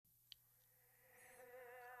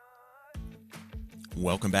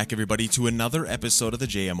Welcome back, everybody, to another episode of the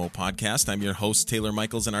JMO podcast. I'm your host, Taylor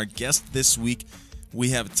Michaels, and our guest this week, we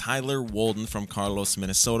have Tyler Wolden from Carlos,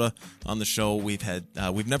 Minnesota on the show.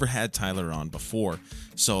 We've never had Tyler on before,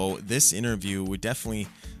 so this interview, we definitely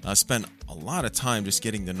spent a lot of time just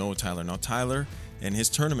getting to know Tyler. Now, Tyler and his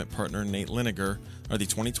tournament partner, Nate Liniger, are the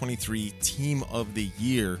 2023 Team of the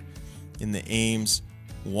Year in the Ames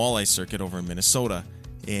Walleye Circuit over in Minnesota.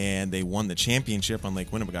 And they won the championship on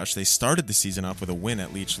Lake Winnebagoche. They started the season off with a win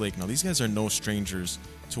at Leech Lake. Now, these guys are no strangers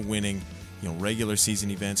to winning, regular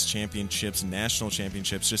season events, championships, national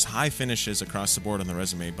championships, just high finishes across the board on the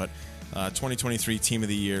resume. But 2023 Team of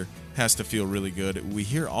the Year has to feel really good. We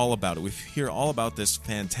hear all about it. We hear all about this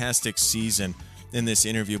fantastic season in this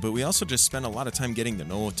interview, but we also just spent a lot of time getting to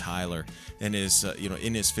know Tyler and his,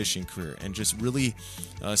 in his fishing career, and just really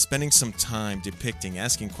spending some time depicting,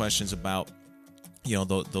 asking questions about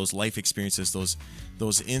those life experiences,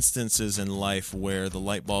 those instances in life where the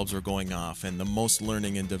light bulbs were going off and the most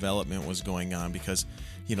learning and development was going on. Because,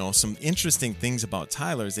 some interesting things about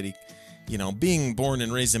Tyler is that he, being born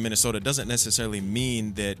and raised in Minnesota doesn't necessarily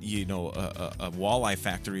mean that, a walleye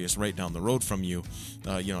factory is right down the road from you.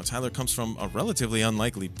 Tyler comes from a relatively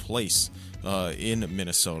unlikely place in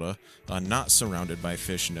Minnesota, not surrounded by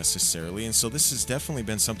fish necessarily. And so this has definitely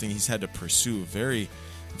been something he's had to pursue very,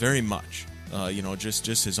 very much.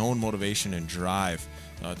 Just his own motivation and drive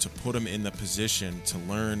to put him in the position to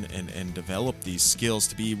learn and develop these skills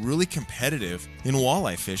to be really competitive in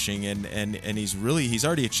walleye fishing. And he's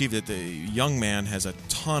already achieved it. The young man has a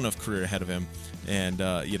ton of career ahead of him. And,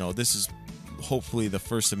 this is hopefully the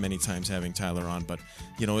first of many times having Tyler on. But,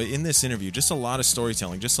 in this interview, just a lot of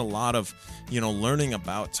storytelling, just a lot of, learning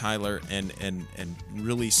about Tyler and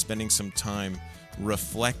really spending some time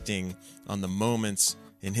reflecting on the moments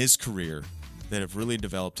in his career that have really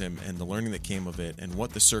developed him and the learning that came of it and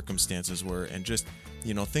what the circumstances were, and just,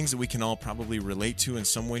 things that we can all probably relate to in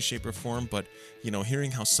some way, shape, or form. But,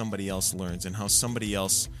 hearing how somebody else learns and how somebody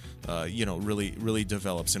else, really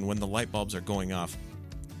develops, and when the light bulbs are going off,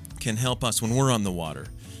 can help us when we're on the water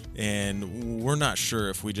and we're not sure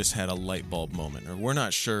if we just had a light bulb moment, or we're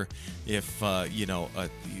not sure if,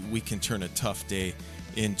 we can turn a tough day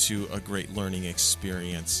into a great learning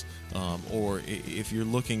experience. Or if you're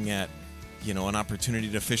looking at, an opportunity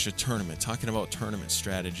to fish a tournament, talking about tournament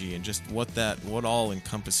strategy and just what all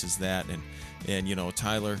encompasses that. And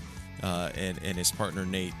Tyler and his partner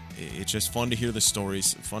Nate, it's just fun to hear the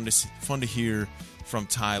stories, fun to hear from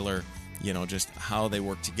Tyler, just how they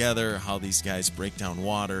work together, how these guys break down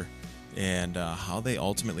water, and how they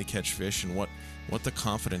ultimately catch fish, and what the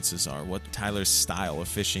confidences are, what Tyler's style of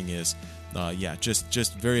fishing is.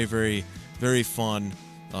 Just very, very, very fun,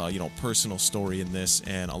 personal story in this,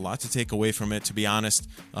 and a lot to take away from it. To be honest,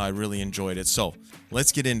 I really enjoyed it. So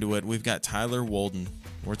let's get into it. We've got Tyler Wolden.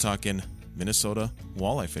 We're talking Minnesota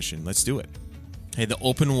walleye fishing. Let's do it. Hey, the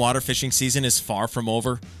open water fishing season is far from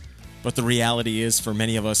over, but the reality is, for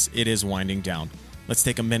many of us, it is winding down. Let's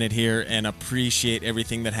take a minute here and appreciate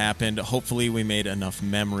everything that happened. Hopefully we made enough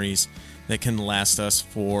memories that can last us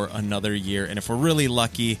for another year. And if we're really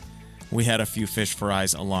lucky, we had a few fish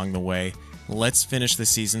fries along the way. Let's finish the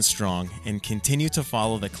season strong and continue to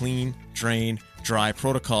follow the clean, drain, dry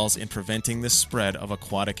protocols in preventing the spread of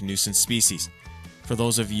aquatic nuisance species. For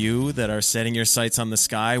those of you that are setting your sights on the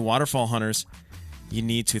sky, waterfowl hunters, you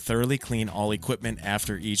need to thoroughly clean all equipment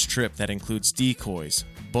after each trip. That includes decoys,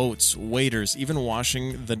 boats, waders, even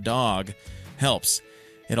washing the dog helps.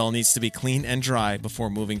 It all needs to be clean and dry before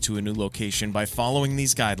moving to a new location. By following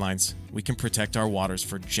these guidelines, we can protect our waters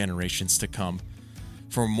for generations to come.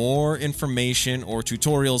 For more information or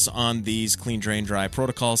tutorials on these clean, drain, dry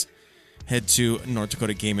protocols, head to North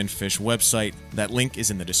Dakota Game and Fish website. That link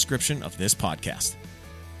is in the description of this podcast.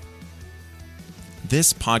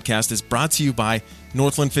 This podcast is brought to you by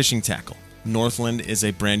Northland Fishing Tackle. Northland is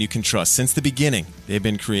a brand you can trust. Since the beginning, they've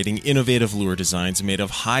been creating innovative lure designs made of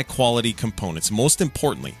high-quality components. Most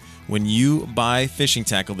importantly, when you buy fishing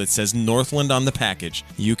tackle that says Northland on the package,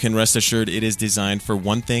 you can rest assured it is designed for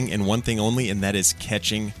one thing and one thing only, and that is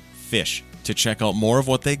catching fish. To check out more of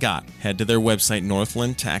what they got, head to their website,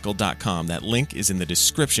 northlandtackle.com. That link is in the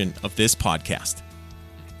description of this podcast.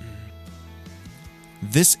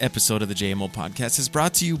 This episode of the JMO podcast is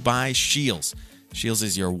brought to you by Scheels. Scheels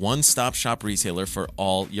is your one-stop shop retailer for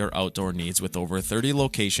all your outdoor needs, with over 30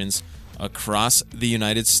 locations across the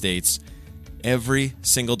United States. Every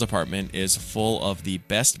single department is full of the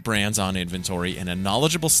best brands on inventory and a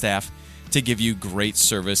knowledgeable staff to give you great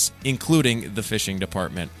service, including the fishing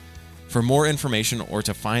department. For more information or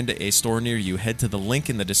to find a store near you, head to the link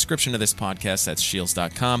in the description of this podcast. That's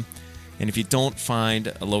scheels.com. And if you don't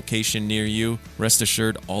find a location near you, rest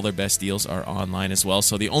assured all their best deals are online as well.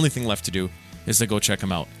 So the only thing left to do is to go check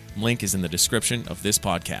them out. Link is in the description of this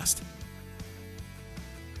podcast.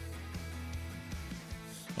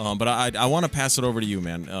 But I want to pass it over to you,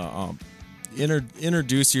 man.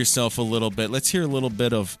 Introduce yourself a little bit. Let's hear a little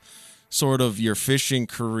bit of sort of your fishing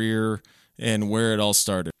career and where it all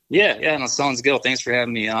started. Yeah, no, sounds good. Thanks for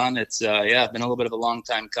having me on. It's been a little bit of a long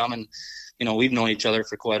time coming. We've known each other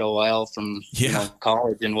for quite a while from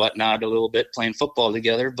college and whatnot, a little bit playing football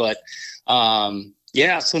together. But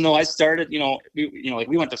so no, I started.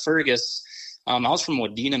 We went to Fergus. I was from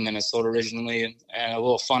Wadena, Minnesota originally, and a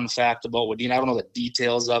little fun fact about Wadena. I don't know the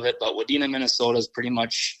details of it, but Wadena, Minnesota is pretty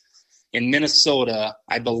much in Minnesota,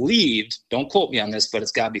 I believed. Don't quote me on this, but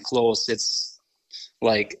it's got to be close. It's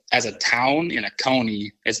like as a town in a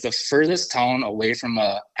county, it's the furthest town away from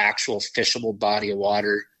a actual fishable body of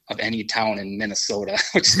water of any town in Minnesota.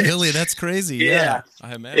 Really? That's crazy. Yeah,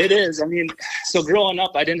 I imagine. It is. I mean, so growing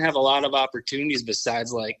up, I didn't have a lot of opportunities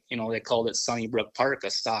besides they called it Sunnybrook Park,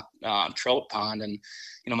 a stock trout pond. And,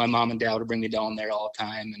 my mom and dad would bring me down there all the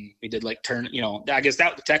time. And we did I guess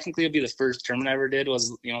that technically would be the first tournament I ever did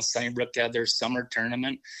was, Sunnybrook had their summer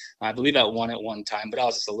tournament. I believe I won at one time, but I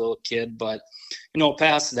was just a little kid. But,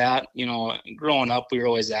 past that, growing up, we were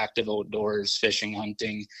always active outdoors, fishing,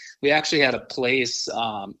 hunting. We actually had a place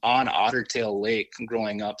on Ottertail Lake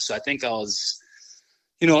growing up. So I think I was,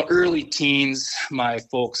 early teens, my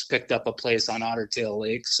folks picked up a place on Ottertail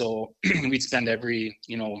Lake. So we'd spend every,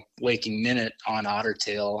 waking minute on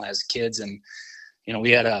Ottertail as kids. And,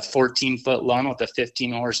 we had a 14-foot Lund with a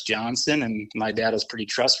 15-horse Johnson. And my dad was pretty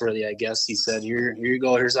trustworthy, I guess. He said, here you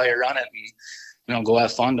go. Here's how you run it. And, go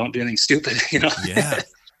have fun. Don't do anything stupid, Yeah.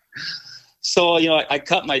 So, I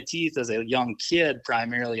cut my teeth as a young kid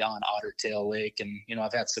primarily on Ottertail Lake. And,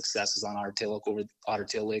 I've had successes on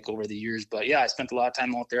Ottertail Lake over the years. But, yeah, I spent a lot of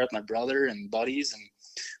time out there with my brother and buddies. And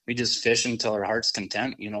we just fish until our heart's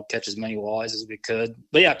content, catch as many walleyes as we could.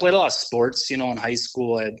 But, yeah, I played a lot of sports. In high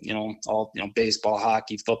school, I had, baseball,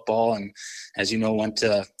 hockey, football. And, as you know, went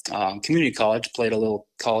to community college, played a little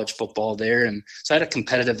college football there. And so I had a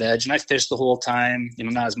competitive edge. And I fished the whole time,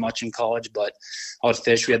 not as much in college, but I would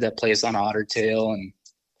fish. We had that place on Ottertail.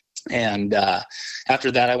 And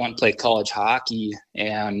after that, I went and played college hockey.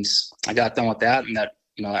 And I got done with that. And that,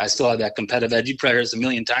 I still had that competitive edge. You probably heard this a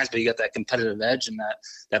million times, but you got that competitive edge and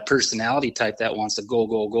that personality type that wants to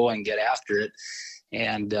go and get after it.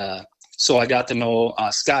 And so I got to know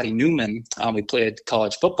Scotty Newman. We played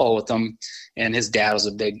college football with him, and his dad was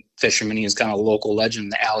a big fisherman. He was kind of a local legend in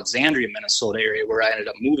the Alexandria, Minnesota area where I ended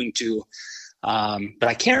up moving to. But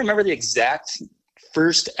I can't remember the exact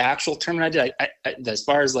first actual tournament I did I as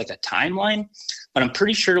far as like a timeline, but I'm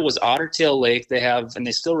pretty sure it was Ottertail Lake. They have, and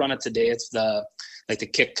they still run it today. It's the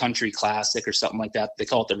Kick Country Classic or something like that. They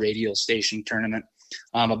call it the radio station tournament.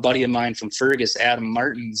 A buddy of mine from Fergus, Adam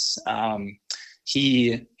Martins,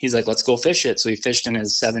 he's like, let's go fish it. So he fished in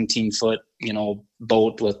his 17-foot,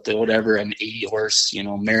 boat with an 80-horse,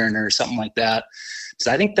 Mariner or something like that. So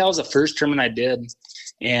I think that was the first tournament I did.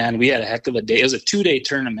 And we had a heck of a day. It was a 2-day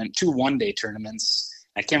tournament, 2 one-day tournaments.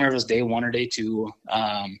 I can't remember if it was day 1 or day 2.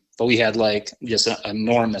 But we had just an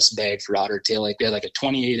enormous bag for Ottertail. We had a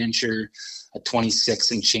 28-incher, a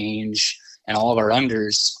 26 and change, and all of our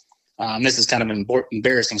unders. This is kind of an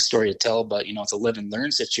embarrassing story to tell, but it's a live and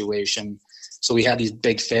learn situation. So we had these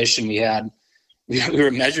big fish, and we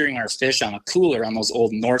were measuring our fish on a cooler on those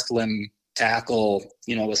old Northland tackle,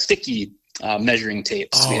 with sticky measuring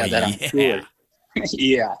tapes. We had that on the cooler.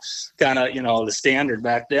 Yeah, kind of the standard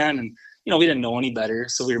back then, and we didn't know any better,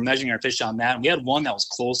 so we were measuring our fish on that. And we had one that was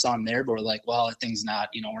close on there, but we're like, well, that thing's not,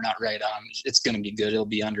 we're not right on. It's going to be good. It'll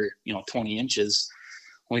be under, 20 inches.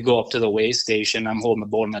 When we go up to the weigh station, I'm holding the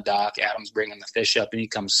boat on the dock. Adam's bringing the fish up, and he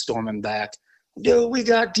comes storming back. Dude, we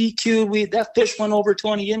got DQ'd. That fish went over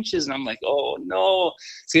 20 inches. And I'm like, oh, no.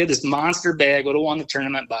 So we had this monster bag. Would have won the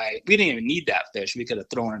tournament we didn't even need that fish. We could have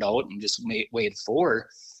thrown it out and just weighed 4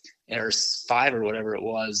 or 5 or whatever it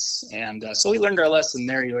was. And so we learned our lesson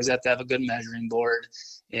there. You always have to have a good measuring board.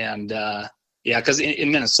 And, because in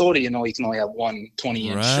Minnesota, you can only have one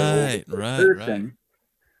 20-inch Right.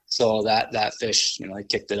 So that fish, I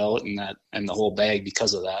kicked it out and the whole bag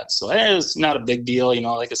because of that. So it was not a big deal,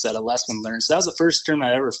 like I said, a lesson learned. So that was the first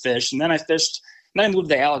tournament I ever fished. And then I moved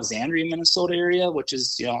to the Alexandria, Minnesota area, which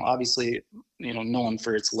is, obviously, known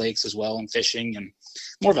for its lakes as well and fishing and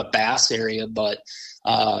more of a bass area. But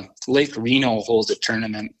Lake Reno holds a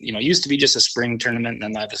tournament. It used to be just a spring tournament,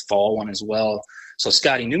 and then I have a fall one as well. So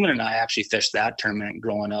Scotty Newman and I actually fished that tournament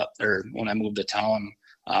growing up, or when I moved to town.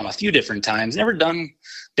 a few different times.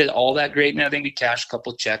 Did all that great. And I think we cashed a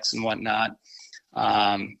couple checks and whatnot.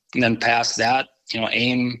 And then past that,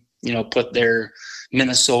 AIM, put their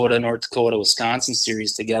Minnesota, North Dakota, Wisconsin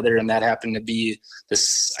series together. And that happened to be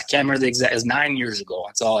this, I can't remember the exact, it was 9 years ago.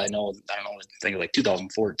 That's all I know. I don't know, I think like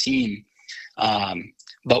 2014.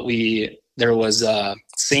 But there was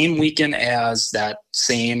same weekend as that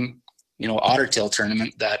same, Otter Tail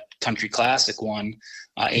tournament, that Country Classic one.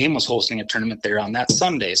 AIM was hosting a tournament there on that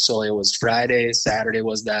Sunday. So it was Friday, Saturday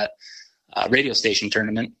was that radio station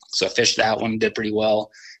tournament. So I fished that one, did pretty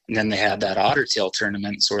well. And then they had that Otter Tail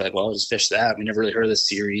tournament. So we're like, well, I'll just fish that. We never really heard of the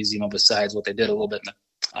series, besides what they did a little bit in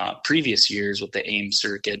the previous years with the AIM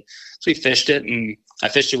circuit. So we fished it, and I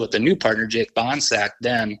fished it with a new partner, Jake Bonsack.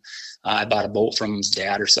 Then I bought a boat from his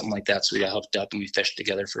dad or something like that. So we got hooked up and we fished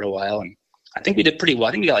together for a while. And I think we did pretty well.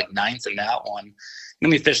 I think we got like 9th in that one. And then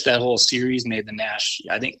we fished that whole series, made the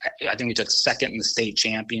I think we took second in the state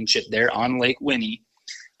championship there on Lake Winnie.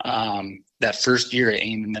 That first year at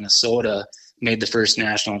AIM in Minnesota, made the first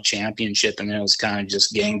national championship, and then it was kind of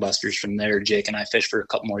just gangbusters from there. Jake and I fished for a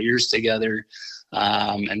couple more years together.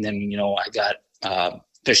 And then, I got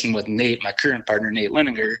fishing with Nate, my current partner, Nate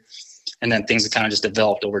Lininger, and then things have kind of just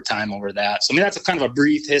developed over time over that. So, that's a kind of a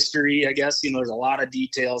brief history, I guess. There's a lot of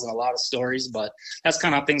details and a lot of stories, but that's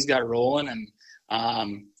kind of how things got rolling, and,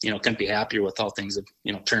 couldn't be happier with how things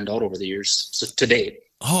have, turned out over the years so to date.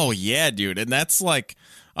 Oh yeah, dude. And that's like,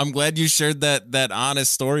 I'm glad you shared that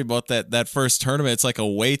honest story about that first tournament. It's like a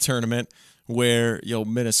way tournament where,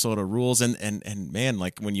 Minnesota rules and man,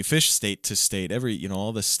 like when you fish state to state, every,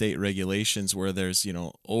 all the state regulations where there's,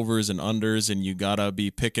 overs and unders and you gotta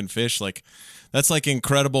be picking fish, like that's like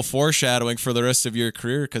incredible foreshadowing for the rest of your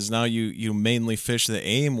career. Cause now you mainly fish the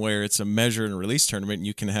AIM where it's a measure and release tournament and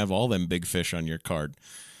you can have all them big fish on your card.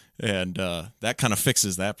 And that kind of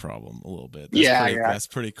fixes that problem a little bit. That's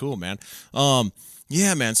pretty cool, man.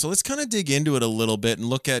 Yeah, man. So let's kind of dig into it a little bit and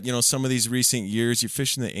look at, some of these recent years. You're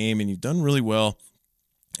fishing the AIM and you've done really well.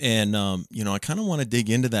 And, I kind of want to dig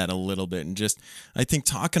into that a little bit and just, I think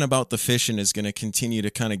talking about the fishing is going to continue to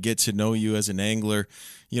kind of get to know you as an angler,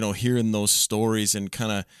 hearing those stories and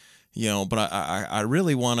kind of, but I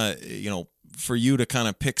really want to, for you to kind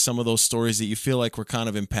of pick some of those stories that you feel like were kind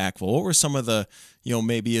of impactful. What were some of the,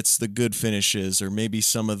 maybe it's the good finishes or maybe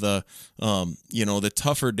some of the, the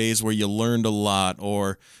tougher days where you learned a lot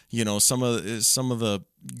or, some of the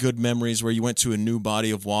good memories where you went to a new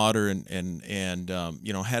body of water and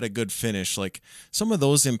had a good finish, like some of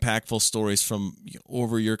those impactful stories from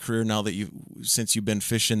over your career now that since you've been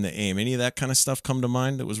fishing the AIM. Any of that kind of stuff come to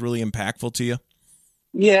mind that was really impactful to you?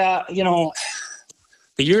 Yeah,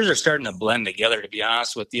 the years are starting to blend together, to be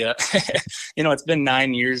honest with you. It's been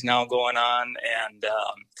 9 years now going on. And,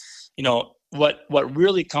 what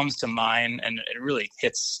really comes to mind and it really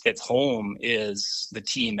hits home is the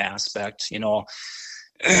team aspect.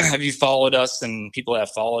 Have you followed us and people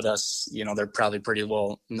have followed us, they're probably pretty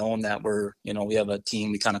well known that we have a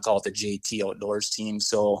team, we kind of call it the JT Outdoors team.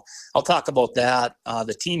 So I'll talk about that,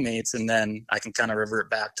 the teammates, and then I can kind of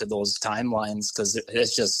revert back to those timelines because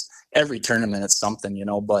it's just every tournament it's something,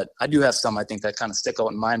 but I do have some I think that kind of stick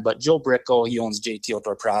out in mind. But Joe Bricko, he owns JT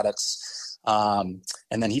Outdoor Products. And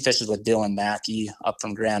then he fishes with Dylan Mackey up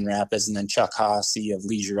from Grand Rapids, and then Chuck Hossey of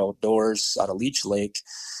Leisure Outdoors out of Leech Lake.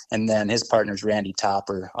 And then his partner's Randy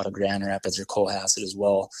Topper out of Grand Rapids or Cohasset as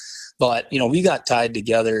well. But, we got tied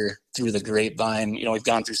together through the grapevine. We've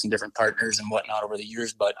gone through some different partners and whatnot over the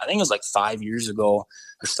years, but I think it was like 5 years ago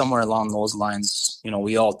or somewhere along those lines,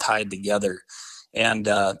 we all tied together. And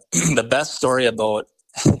the best story about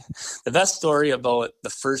the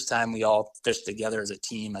first time we all fished together as a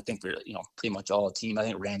team, I think we're, pretty much all a team. I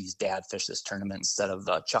think Randy's dad fished this tournament instead of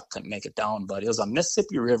Chuck couldn't make it down, but it was on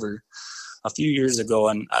Mississippi River a few years ago.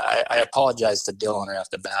 And I apologize to Dylan right off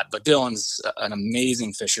the bat, but Dylan's an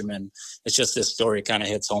amazing fisherman. It's just this story kind of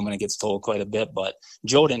hits home and it gets told quite a bit, but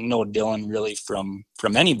Joe didn't know Dylan really from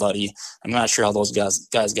anybody. I'm not sure how those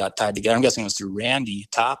guys got tied together. I'm guessing it was through Randy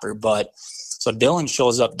Topper, but so Dylan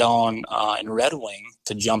shows up down in Red Wing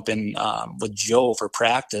to jump in with Joe for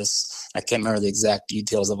practice. I can't remember the exact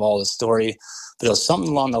details of all the story, but it was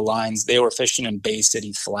something along the lines. They were fishing in Bay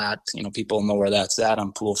City Flat. People know where that's at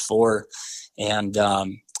on Pool 4. And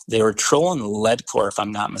they were trolling lead core, if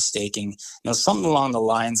I'm not mistaken. Something along the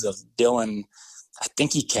lines of Dylan, I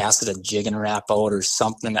think he casted a jig and wrap out or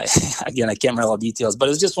something. Again, I can't remember all the details, but it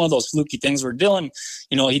was just one of those fluky things where Dylan,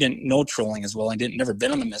 he didn't know trolling as well. He never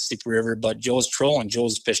been on the Mississippi River, but Joe's trolling.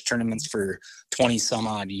 Joe's fished tournaments for 20 some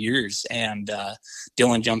odd years. And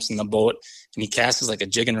Dylan jumps in the boat and he casts like a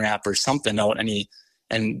jig and wrap or something out.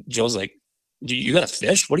 And Joe's like, you got a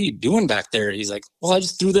fish? What are you doing back there? He's like, well, I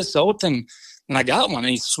just threw this out and I got one.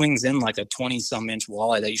 And he swings in like a 20-some inch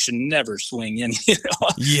walleye that you should never swing in.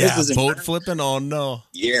 Yeah, boat flipping? Oh, no.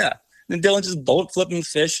 Yeah. And Dylan just boat flipping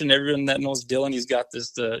fish, and everyone that knows Dylan, he's got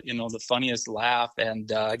this, the funniest laugh.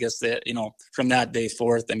 And I guess that, from that day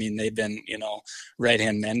forth, I mean, they've been,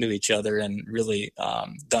 right-hand men to each other and really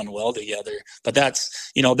done well together. But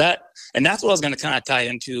that's, and that's what I was going to kind of tie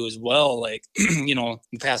into as well. Like, the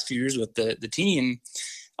past few years with the team,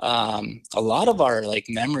 a lot of our like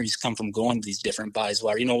memories come from going to these different buys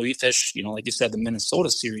where, we fish, like you said, the Minnesota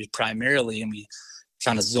series primarily, and we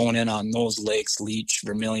kind of zone in on those lakes, Leech,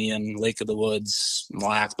 Vermilion, Lake of the Woods, Mille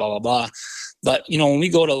Lacs, blah, blah, blah. But, when we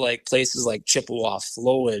go to like places like Chippewa,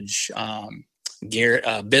 Flowage,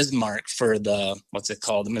 Bismarck for the, what's it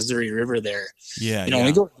called? The Missouri River there. Yeah.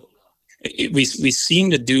 We seem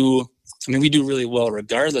to do, we do really well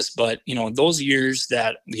regardless, but, those years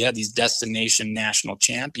that we had these destination national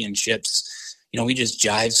championships, we just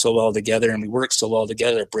jive so well together and we work so well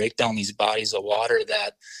together to break down these bodies of water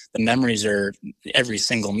that the memories are every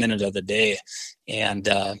single minute of the day. And,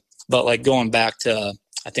 but like going back to,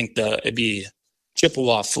 I think it'd be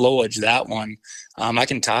Chippewa Flowage, that one, I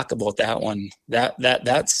can talk about that one.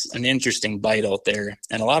 That's an interesting bite out there.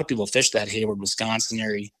 And a lot of people fish that Hayward, Wisconsin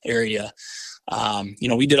area.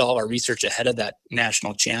 We did all of our research ahead of that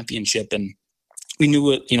national championship, and we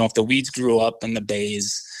knew it, if the weeds grew up in the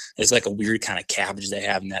bays, it's like a weird kind of cabbage they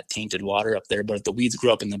have in that tainted water up there. But if the weeds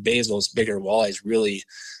grew up in the bays, those bigger walleyes really,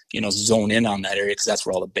 zone in on that area because that's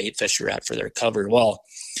where all the bait fish are at for their cover. Well,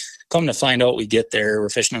 come to find out, we get there, we're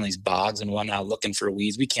fishing on these bogs and whatnot, looking for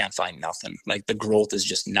weeds. We can't find nothing. Like the growth is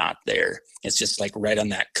just not there. It's just like right on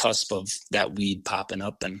that cusp of that weed popping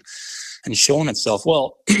up and showing itself.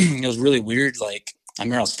 Well, it was really weird. Like I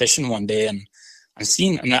remember I was fishing one day and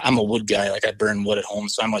I'm a wood guy. Like I burn wood at home.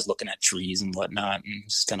 So I'm always looking at trees and whatnot. And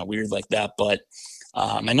it's kind of weird like that. But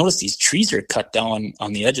I noticed these trees are cut down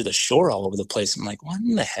on the edge of the shore all over the place. I'm like, what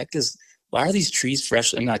in the heck why are these trees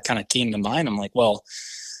fresh? And that kind of came to mind. I'm like, well,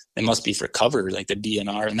 they must be for cover, like the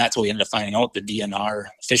DNR. And that's what we ended up finding out, the DNR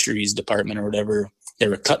fisheries department or whatever. They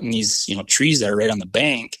were cutting these, trees that are right on the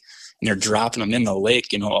bank and they're dropping them in the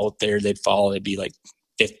lake, out there. They'd fall, they'd be like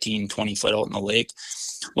 15, 20 foot out in the lake.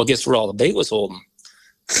 Well, guess where all the bait was holding?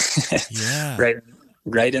 Yeah.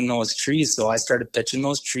 Right in those trees. So I started pitching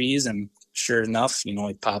those trees, and sure enough,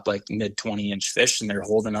 we pop like mid 20-inch fish, and they're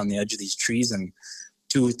holding on the edge of these trees in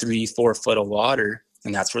 2, 3, 4 foot of water.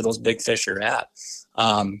 And that's where those big fish are at.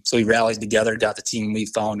 So we rallied together, got the team. We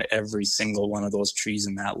found every single one of those trees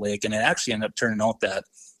in that lake. And it actually ended up turning out that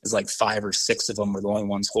it's like 5 or 6 of them were the only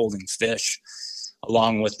ones holding fish,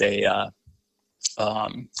 along with a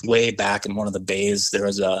way back in one of the bays.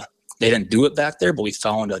 They didn't do it back there, but we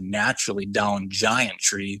found a naturally down giant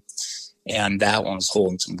tree, and that one was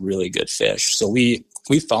holding some really good fish. So we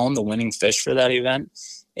found the winning fish for that event,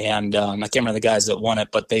 and I can't remember the guys that won it,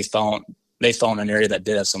 but they found an area that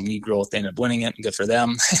did have some weed growth. They ended up winning it, and good for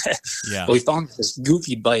them. Yeah. But we found this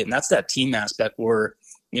goofy bite, and that's that team aspect where,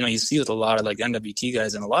 you see with a lot of like NWT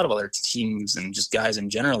guys and a lot of other teams and just guys in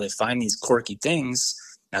general, they find these quirky things.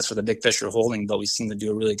 That's where the big fish are holding, but we seem to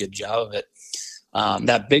do a really good job of it.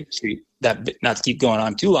 That big tree, not to keep going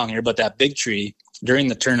on too long here, but that big tree during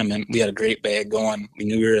the tournament, we had a great bag going. We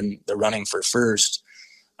knew we were in the running for first.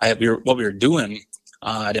 What we were doing,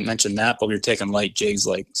 I didn't mention that, but we were taking light jigs,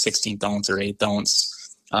 like 16th ounce or 8th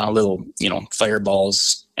ounce, little,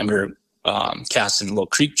 fireballs, and we were casting little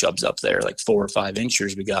creek chubs up there, like 4 or 5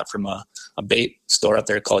 inchers we got from a bait store up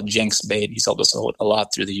there called Jenks Bait. He's helped us out a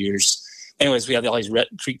lot through the years. Anyways, we had all these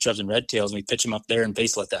creek chubs and red tails, and we pitch them up there and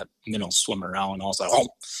basically let that minnow swim around. And also,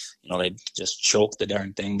 they just choke the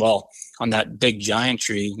darn thing. Well, on that big giant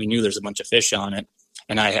tree, we knew there's a bunch of fish on it.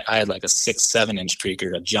 And I had like a 6-7 inch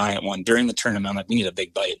creeker, a giant one. During the tournament, I'm like, we need a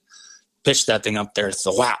big bite. Pitch that thing up there.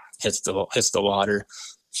 So whap, hits the water,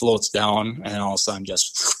 floats down, and all of a sudden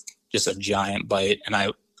just a giant bite. And I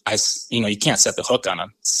you can't set the hook on a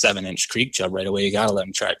 7-inch creek chub right away. You got to let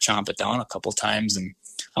him try to chomp it down a couple times. And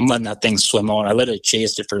I'm letting that thing swim out. I literally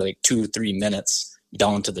chased it for like 2-3 minutes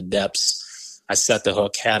down to the depths. I set the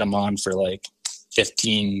hook, had him on for like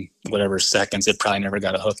 15 whatever seconds. It probably never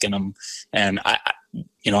got a hook in him. And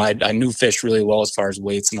I knew fish really well as far as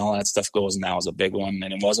weights and all that stuff goes, and that was a big one,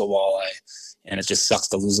 and it was a walleye. And it just sucks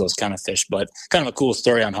to lose those kind of fish, but kind of a cool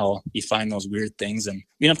story on how you find those weird things. And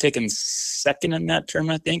we ended up taking second in that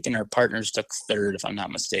tournament, I think, and our partners took third, if I'm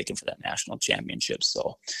not mistaken, for that national championship.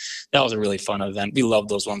 So that was a really fun event. We love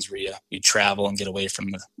those ones where you travel and get away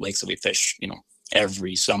from the lakes that we fish,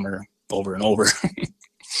 every summer over and over.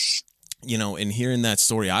 in hearing that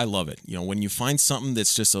story, I love it. When you find something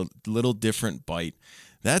that's just a little different bite,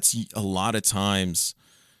 that's a lot of times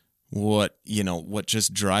what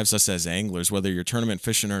just drives us as anglers, whether you're tournament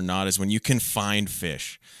fishing or not, is when you can find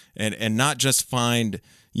fish and not just find,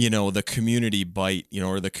 the community bite,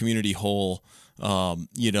 or the community hole,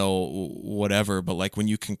 whatever, but like when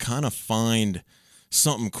you can kind of find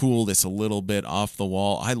something cool that's a little bit off the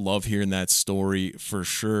wall. I love hearing that story for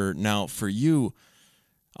sure. Now for you,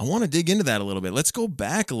 I want to dig into that a little bit. Let's go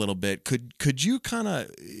back a little bit. Could you kind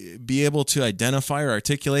of be able to identify or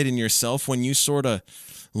articulate in yourself when you sort of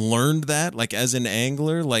learned that, like as an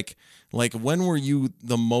angler, like when were you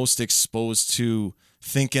the most exposed to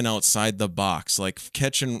thinking outside the box, like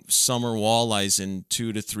catching summer walleyes in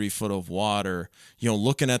 2 to 3 foot of water,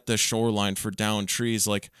 looking at the shoreline for downed trees,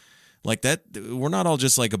 like that? We're not all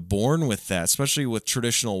just like born with that, especially with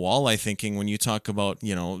traditional walleye thinking. When you talk about,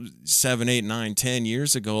 7, 8, 9, 10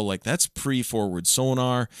 years ago, like that's pre-forward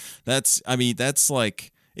sonar. That's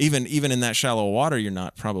like, even in that shallow water, you're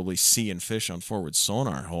not probably seeing fish on forward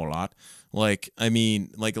sonar a whole lot. Like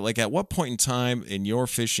at what point in time in your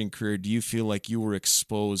fishing career do you feel like you were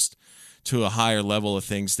exposed to a higher level of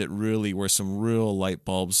things that really where some real light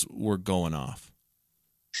bulbs were going off?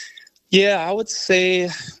 Yeah, I would say,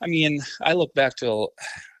 I look back to,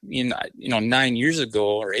 9 years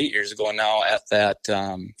ago or 8 years ago now at that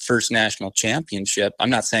first national championship. I'm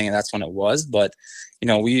not saying that's when it was, but,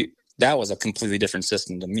 that was a completely different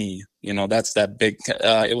system to me. That's that big,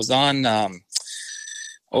 it was on,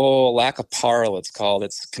 Lac Parle, it's called.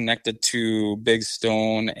 It's connected to Big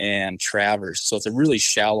Stone and Traverse. So it's a really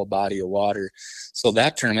shallow body of water. So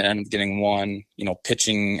that tournament ended up getting won,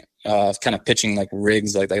 pitching like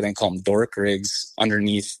rigs, like they call them dork rigs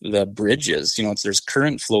underneath the bridges. There's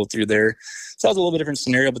current flow through there. So that was a little bit different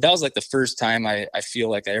scenario, but that was like the first time I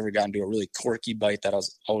feel like I ever got into a really corky bite that I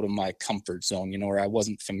was out of my comfort zone, where I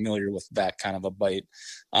wasn't familiar with that kind of a bite.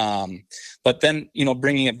 But then,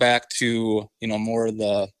 bringing it back to, more of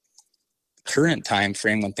the current time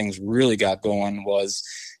frame when things really got going was,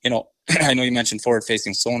 I know you mentioned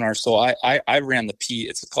forward-facing sonar. So I ran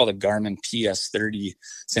it's called a Garmin PS30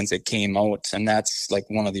 since it came out, and that's like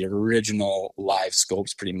one of the original live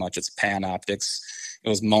scopes. Pretty much, it's Panoptics. It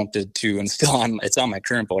was mounted to, and it's on my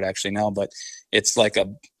current boat actually now, but it's like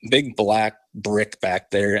a big black brick back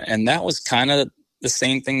there, and that was kind of the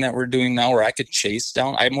same thing that we're doing now, where I could chase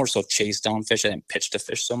down. I more so chase down fish. I didn't pitch to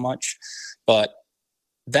fish so much, but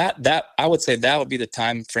that I would say that would be the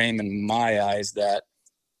time frame in my eyes that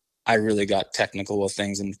I really got technical with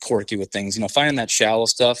things and quirky with things. Finding that shallow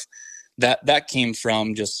stuff, that came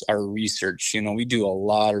from just our research. We do a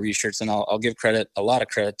lot of research, and I'll give a lot of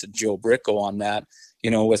credit to Joe Bricko on that.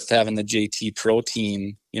 With having the JT Pro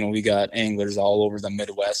team, we got anglers all over the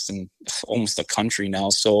Midwest and almost the country now.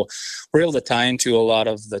 So we're able to tie into a lot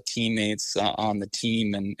of the teammates on the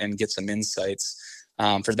team and get some insights.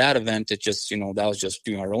 For that event, it just, that was just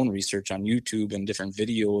doing our own research on YouTube and different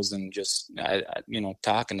videos and just,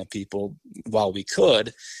 talking to people while we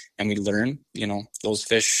could. And we learned, those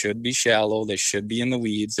fish should be shallow. They should be in the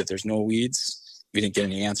weeds. If there's no weeds, we didn't get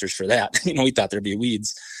any answers for that. We thought there'd be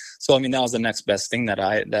weeds. So, that was the next best thing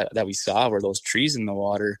that we saw were those trees in the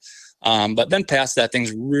water. But then past that,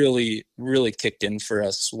 things really, really kicked in for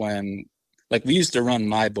us when, like, we used to run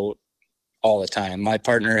my boat all the time. My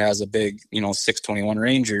partner has a big, 621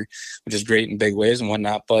 Ranger, which is great in big waves and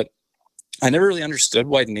whatnot. But I never really understood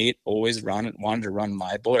why Nate always wanted to run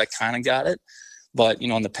my boat. I kind of got it. But,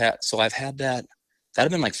 in the past, so I've had that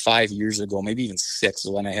had been like 5 years ago, maybe even 6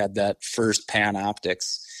 when I had that first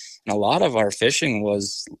Panoptics. And a lot of our fishing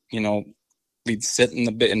was, we'd sit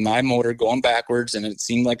in my motor going backwards, and it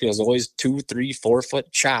seemed like it was always 2, 3, 4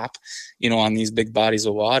 foot chop, on these big bodies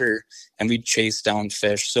of water, and we'd chase down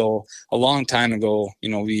fish. So a long time ago,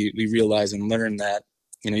 we realized and learned that,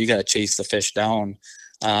 you got to chase the fish down.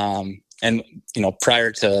 And,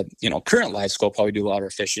 prior to, current live scope, how we do a lot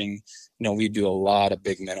of fishing, we do a lot of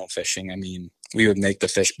big minnow fishing. We would make the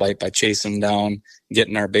fish bite by chasing them down,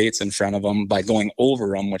 getting our baits in front of them, by going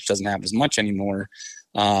over them, which doesn't happen as much anymore.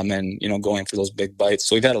 And, going for those big bites.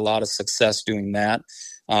 So we've had a lot of success doing that.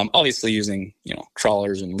 Obviously using,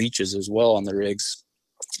 crawlers and leeches as well on the rigs,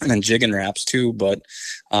 and then jigging wraps too. But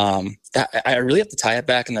I really have to tie it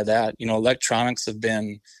back into that. Electronics have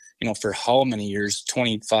been, for how many years,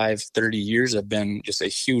 25, 30 years, have been just a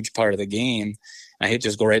huge part of the game. I hate to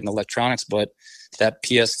just go right into electronics, but that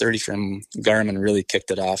PS30 from Garmin really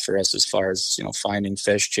kicked it off for us as far as, finding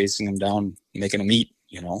fish, chasing them down, making them eat,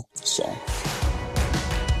 so.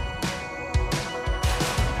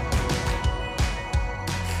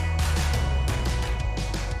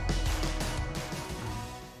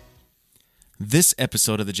 This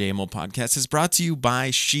episode of the JMO podcast is brought to you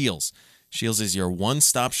by Scheels. Scheels is your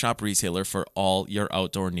one-stop shop retailer for all your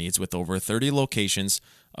outdoor needs with over 30 locations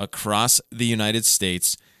across the United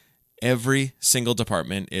States. Every single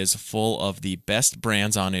department is full of the best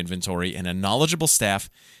brands on inventory and a knowledgeable staff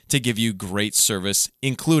to give you great service,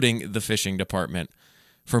 including the fishing department.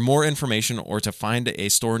 For more information or to find a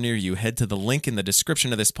store near you, head to the link in the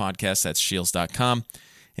description of this podcast. That's scheels.com.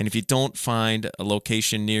 And if you don't find a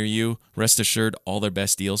location near you, rest assured all their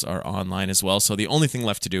best deals are online as well. So the only thing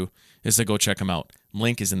left to do is to go check them out.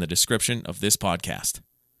 Link is in the description of this podcast.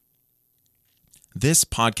 This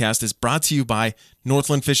podcast is brought to you by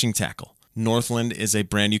Northland Fishing Tackle. Northland is a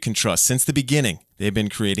brand you can trust. Since the beginning, they've been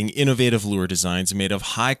creating innovative lure designs made of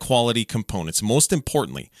high-quality components. Most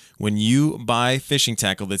importantly, when you buy fishing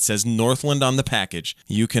tackle that says Northland on the package,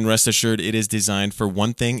 you can rest assured it is designed for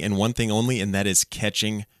one thing and one thing only, and that is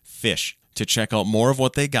catching fish. To check out more of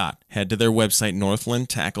what they got, head to their website,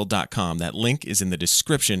 northlandtackle.com. That link is in the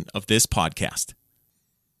description of this podcast.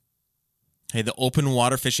 Hey, the open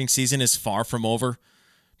water fishing season is far from over.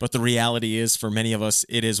 But the reality is, for many of us,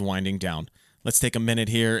 it is winding down. Let's take a minute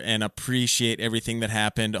here and appreciate everything that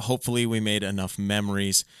happened. Hopefully, we made enough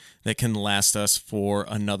memories that can last us for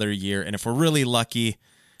another year. And if we're really lucky,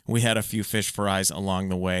 we had a few fish fries along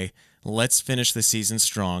the way. Let's finish the season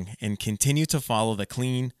strong and continue to follow the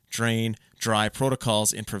clean, drain, dry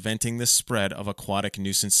protocols in preventing the spread of aquatic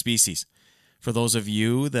nuisance species. For those of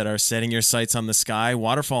you that are setting your sights on the sky,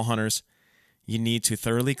 waterfowl hunters, you need to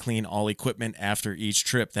thoroughly clean all equipment after each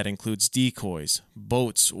trip. That includes decoys,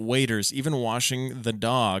 boats, waders, even washing the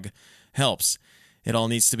dog helps. It all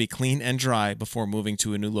needs to be clean and dry before moving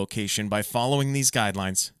to a new location. By following these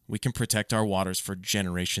guidelines, we can protect our waters for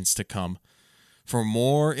generations to come. For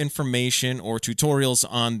more information or tutorials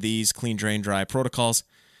on these clean, drain, dry protocols,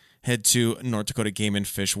 head to North Dakota Game and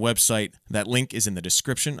Fish website. That link is in the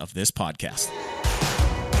description of this podcast.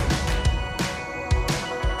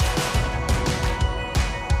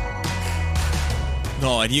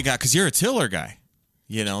 No, and because you're a tiller guy.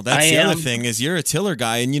 You know, that's the other thing is you're a tiller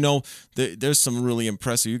guy. And, you know, there's some really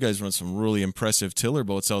impressive, you guys run some really impressive tiller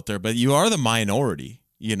boats out there, but you are the minority,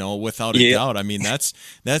 you know, without a doubt. I mean, that's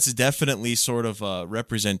definitely sort of a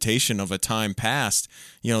representation of a time past.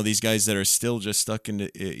 You know, these guys that are still just stuck into,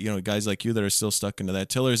 you know, guys like you that are still stuck into that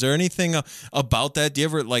tiller. Is there anything about that? Do you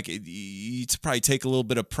ever, like, you probably take a little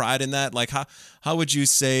bit of pride in that? Like, how would you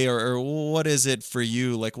say, or what is it for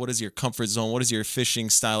you? Like, what is your comfort zone? What is your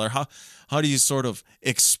fishing style? Or how do you sort of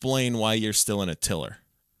explain why you're still in a tiller?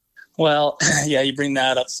 Well, yeah, you bring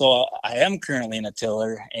that up. So I am currently in a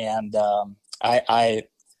tiller, and I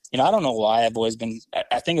don't know why I've always been,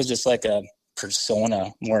 I think it's just like a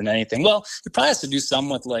persona more than anything. Well, it probably has to do some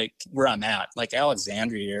with like where I'm at, like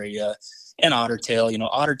Alexandria area and Ottertail. You know,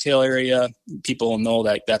 Ottertail area, people will know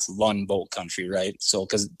that that's Lund boat country, right? So,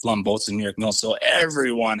 because Lund boats in New York Mill, so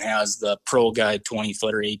everyone has the Pro Guide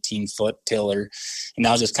 20-foot or 18-foot tiller, and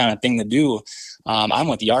that was just kind of thing to do. I'm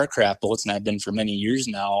with Yarcraft boats, and I've been for many years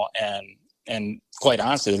now, and quite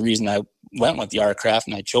honestly, the reason I went with Yarcraft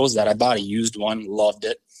and I chose that, I bought a used one, loved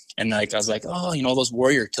it. And like I was like, oh, you know, those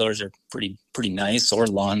Warrior tillers are pretty nice, or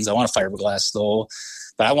Lunds. I want a fiberglass though,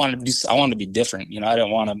 but I wanted to be different. You know, I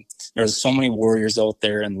didn't want to. There's so many Warriors out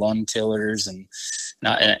there and Lund tillers and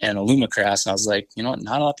Alumacraft. And I was like, you know what?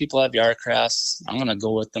 Not a lot of people have Yarcrafts. I'm gonna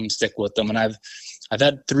go with them, stick with them. And I've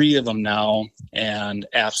had 3 of them now, and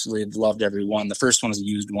absolutely loved every one. The first one was a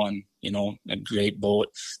used one, you know, a great boat.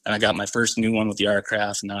 And I got my first new one with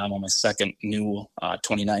Yarcraft, and now I'm on my second new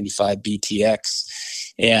 2095 BTX.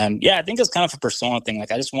 And yeah, I think it's kind of a persona thing.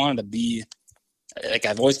 Like, I just wanted to be like,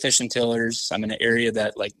 I've always fished in tillers. I'm in an area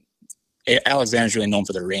that, like, Alexandria's really known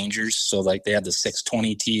for the Rangers. So like they had the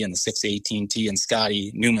 620T and the 618T, and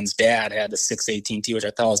Scotty Newman's dad had the 618T, which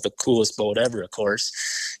I thought was the coolest boat ever, of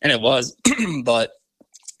course. And it was, but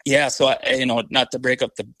yeah, so I, you know, not to break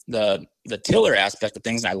up the tiller aspect of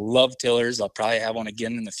things, and I love tillers. I'll probably have one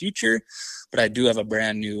again in the future, but I do have a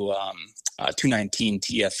brand new 219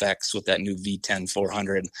 TFX with that new V10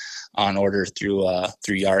 400 on order through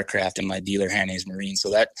Yarcraft and my dealer Hanna's Marine. So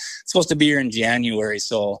that's supposed to be here in January.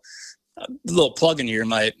 So a little plug in here,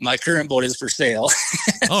 my current boat is for sale.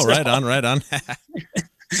 Oh, so, right on.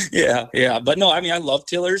 Yeah. But no, I mean, I love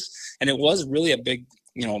tillers, and it was really a big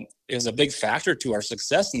factor to our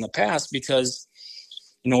success in the past, because,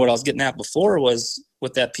 you know, what I was getting at before was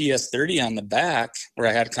with that PS30 on the back, where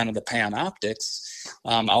I had kind of the pan optics,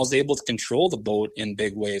 I was able to control the boat in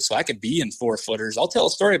big waves. So I could be in 4-footers. I'll tell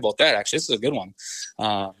a story about that. Actually, this is a good one.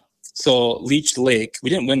 So Leech Lake, we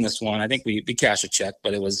didn't win this one. I think we cashed a check,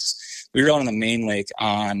 but we were out on the main lake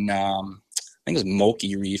on think it was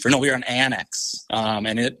Moki Reef, or no, we were on Annex.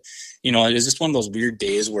 And it was just one of those weird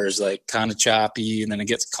days where it's like kind of choppy and then it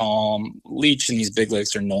gets calm. Leech and these big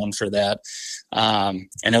lakes are known for that. And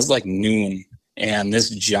it was like noon, and this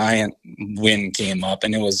giant wind came up,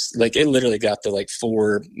 and it was like, it literally got to like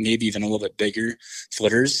 4, maybe even a little bit bigger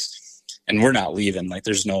footers. And we're not leaving. Like,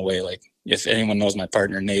 there's no way. Like, if anyone knows my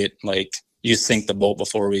partner, Nate, like, you sink the boat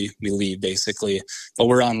before we leave, basically. But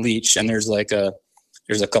we're on Leech, and there's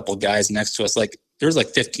a couple guys next to us. Like, there's like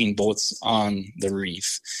 15 boats on the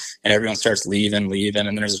reef, and everyone starts leaving.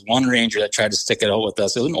 And there's one ranger that tried to stick it out with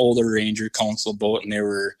us. It was an older ranger council boat, and they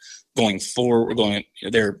were going forward.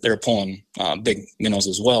 They're pulling big minnows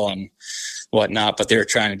as well and whatnot, but they were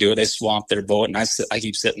trying to do it. They swamped their boat, and I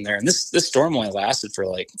keep sitting there. And this storm only lasted for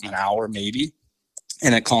like an hour maybe,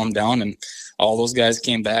 and it calmed down, and all those guys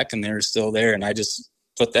came back, and they were still there. And I just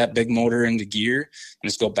put that big motor into gear and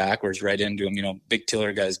just go backwards right into them. Big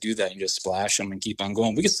tiller guys do that. You just splash them and keep on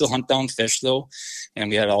going. We could still hunt down fish though, and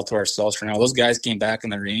we had it all to ourselves for now. Those guys came back in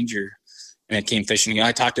the Ranger, and it came fishing.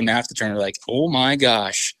 I talked to them after the turn. They're like, "Oh my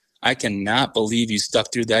gosh, I cannot believe you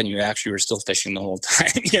stuck through that and you actually were still fishing the whole time."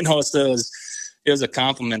 So it was a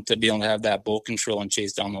compliment to be able to have that boat control and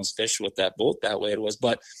chase down those fish with that boat that way it was.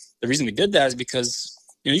 But the reason we did that is because,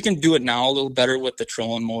 you can do it now a little better with the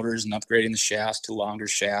trolling motors and upgrading the shafts to longer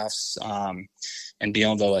shafts, and be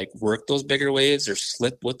able to like work those bigger waves or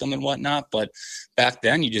slip with them and whatnot. But back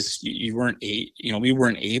then we weren't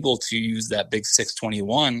able to use that big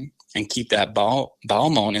 621 and keep that bow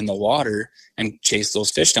mount in the water and chase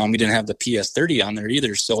those fish down. We didn't have the PS30 on there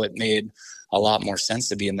either, so it made a lot more sense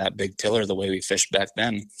to be in that big tiller the way we fished back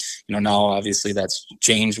then. Now obviously that's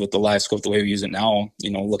changed with the live scope, the way we use it now,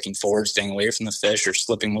 looking forward, staying away from the fish or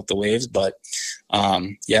slipping with the waves. But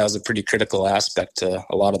it was a pretty critical aspect to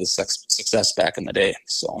a lot of the success back in the day.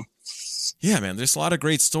 So yeah, man, there's a lot of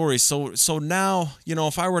great stories. So now,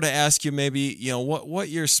 if I were to ask you maybe, what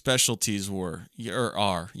your specialties were or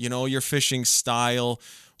are, your fishing style,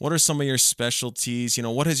 what are some of your specialties?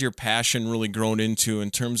 What has your passion really grown into in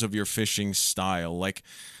terms of your fishing style? Like,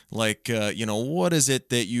 what is it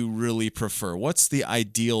that you really prefer? What's the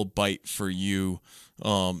ideal bite for you?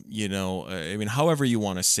 However you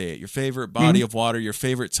want to say it, your favorite body of water, your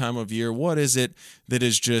favorite time of year, what is it that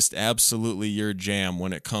is just absolutely your jam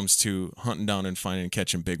when it comes to hunting down and finding and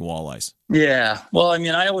catching big walleyes? Yeah. Well,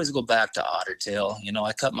 I always go back to ottertail.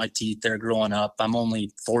 I cut my teeth there growing up. I'm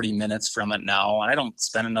only 40 minutes from it now, and I don't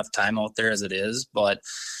spend enough time out there as it is. But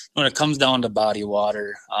when it comes down to body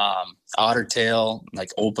water, ottertail, like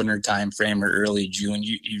opener time frame or early June,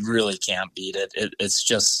 you really can't beat it.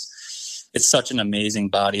 It's such an amazing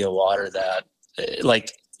body of water that,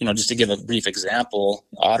 just to give a brief example,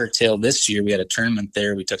 ottertail this year, we had a tournament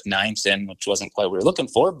there. We took 9th in, which wasn't quite what we were looking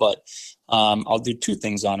for, but I'll do 2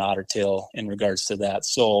 things on ottertail in regards to that.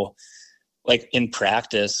 So, like in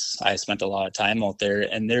practice, I spent a lot of time out there,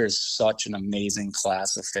 and there's such an amazing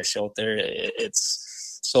class of fish out there.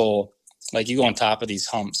 It's so, like, you go on top of these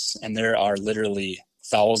humps, and there are literally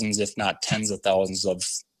thousands, if not tens of thousands of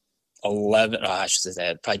probably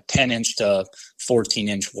 10-inch to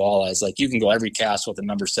 14-inch walleyes. Like, you can go every cast with a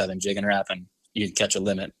number 7 jig and wrap, and you can catch a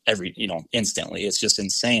limit instantly. It's just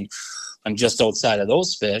insane. And just outside of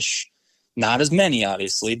those fish, not as many,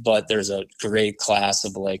 obviously, but there's a great class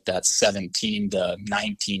of like that 17 to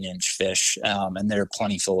 19-inch fish, and they're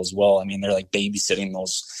plentiful as well. They're like babysitting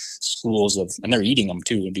those schools and they're eating them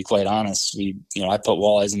too, to be quite honest. I put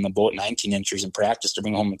walleyes in the boat 19-inchers in practice to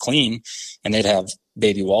bring home and clean, and they'd have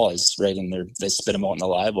baby walleyes right in there. They spit them out in the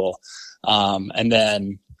live well. And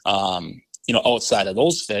then, outside of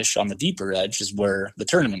those fish on the deeper edge is where the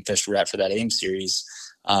tournament fish were at for that AIM series.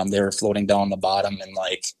 They were floating down the bottom, and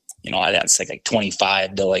that's like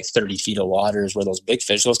 25 to like 30 feet of water is where those big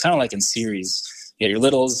fish. So it's kind of like in series. You got your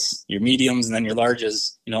littles, your mediums, and then your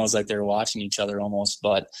larges. It's like they're watching each other almost.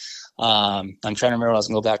 But I'm trying to remember what I was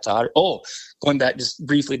going to go back to. Going back just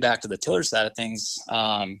briefly back to the tiller side of things.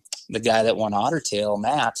 The guy that won Ottertail,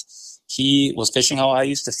 Matt, he was fishing how I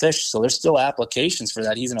used to fish. So there's still applications for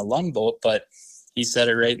that. He's in a Lund boat, but he said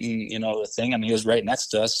it right in, the thing. He was right next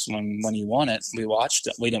to us when he won it. We watched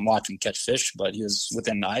it. We didn't watch him catch fish, but he was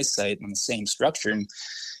within eyesight on the same structure. And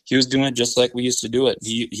he was doing it just like we used to do it.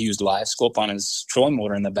 He used live scope on his trolling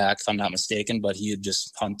motor in the back, if I'm not mistaken, but he would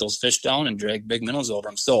just hunt those fish down and drag big minnows over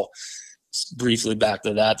them. So briefly back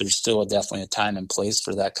to that, there's still definitely a time and place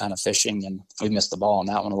for that kind of fishing, and we missed the ball on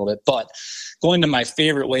that one a little bit. But going to my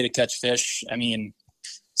favorite way to catch fish,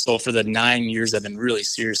 so for the 9 years I've been really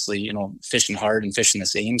seriously, fishing hard and fishing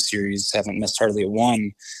this AIM series, haven't missed hardly a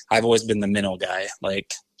one. I've always been the minnow guy.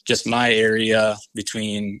 Like, just my area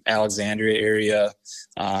between Alexandria area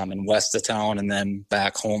and west of town, and then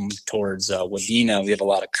back home towards Wadena, we have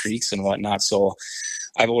a lot of creeks and whatnot. So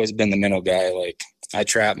I've always been the minnow guy. Like, I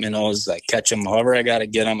trap minnows, I catch them however I got to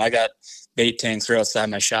get them. I got bait tanks right outside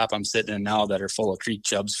my shop I'm sitting in now that are full of creek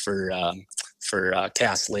chubs for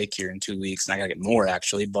Cass Lake here in 2 weeks, and I got to get more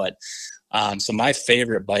actually. But so my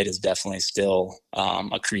favorite bite is definitely still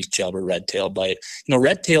a creek chub or red tail bite.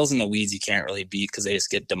 Red tails in the weeds you can't really beat because they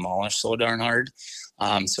just get demolished so darn hard.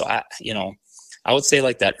 So I would say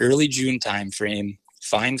like that early June time frame,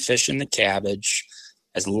 fine fish in the cabbage,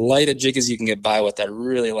 as light a jig as you can get by with. That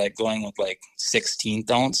really like going with like 16th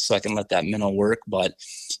ounce so I can let that minnow work. But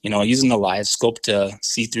using the live scope to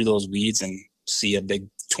see through those weeds and see a big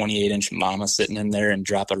 28-inch mama sitting in there and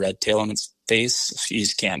drop a red tail in its face, you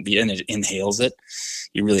just can't beat it, and it inhales it.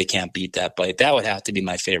 You really can't beat that bite. That would have to be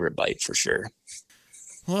my favorite bite for sure.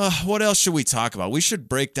 Well, what else should we talk about? We should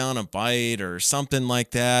break down a bite or something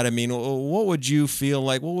like that. I mean, what would you feel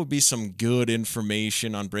like? What would be some good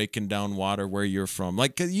information on breaking down water where you're from?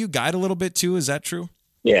 Like, you guide a little bit too, is that true?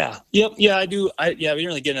 Yeah. Yep. Yeah, I do. We didn't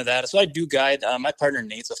really get into that. So I do guide. My partner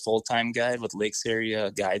Nate's a full-time guide with Lakes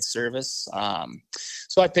Area Guide Service.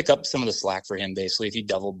 So I pick up some of the slack for him basically. If he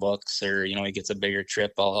double books or, he gets a bigger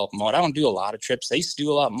trip, I'll help him out. I don't do a lot of trips. I used to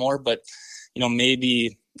do a lot more, but,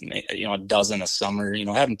 maybe, a dozen a summer.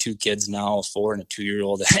 Having 2 kids now, a 4 and a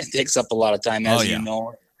 2-year-old, it takes up a get a time, as you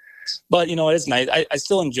know. But, it is nice. I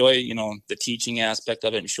still enjoy, the teaching aspect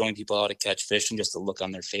of it and showing people how to catch fish and just the look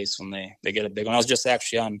on their face when they get a big one. I was just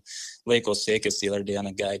actually on Lake Osakis the other day on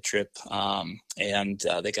a guide trip, and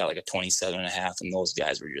they got like a 27.5, and those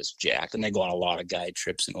guys were just jacked. And they go on a lot of guide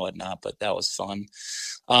trips and whatnot, but that was fun.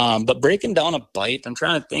 But breaking down a bite, I'm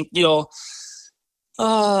trying to think,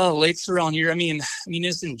 lakes around here. I mean,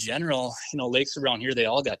 just in general, lakes around here, they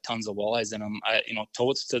all got tons of walleyes in them.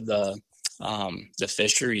 Totes to the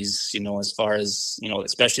fisheries, as far as,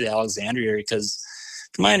 especially the Alexandria area, because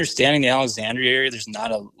from my understanding, the Alexandria area, there's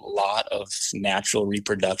not a lot of natural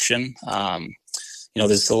reproduction.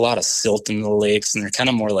 There's a lot of silt in the lakes, and they're kind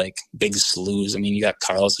of more like big sloughs. I mean, you got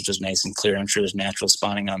Carlos, which is nice and clear. I'm sure there's natural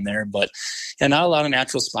spawning on there, but not a lot of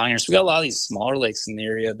natural spawning. So we got a lot of these smaller lakes in the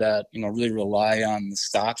area that, really rely on the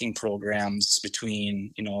stocking programs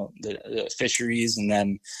between, the fisheries and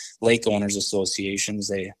then lake owners associations.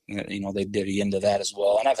 They divvy into that as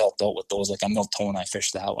well. And I've helped out with those, like on Miltona, I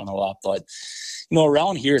fished that one a lot, but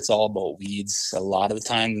around here, it's all about weeds a lot of the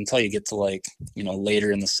time until you get to like,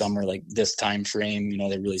 later in the summer, like this time frame,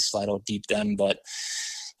 they really slide out deep then. But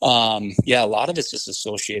a lot of it's just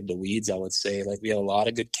associated to weeds, I would say. Like, we have a lot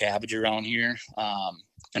of good cabbage around here,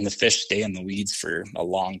 and the fish stay in the weeds for a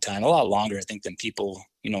long time, a lot longer, I think, than people,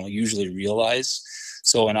 usually realize.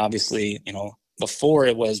 So, and obviously, before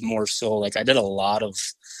it was more so like I did a lot of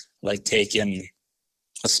like taking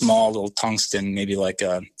a small little tungsten, maybe like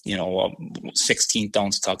a 16th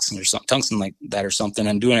ounce tungsten like that or something,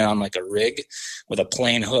 and doing it on like a rig with a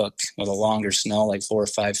plain hook with a longer snell, like 4 or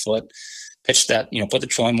 5 foot. Pitch that, put the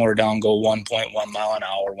trolling motor down, go 1.1 mile an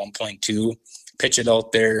hour, 1.2, pitch it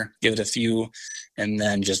out there, give it a few, and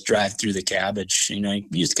then just drive through the cabbage. You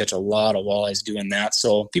used to catch a lot of walleyes doing that.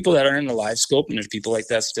 So people that are in the live scope, and there's people like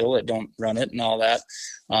that still that don't run it and all that,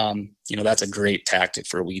 that's a great tactic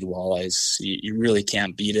for weed walleyes. You really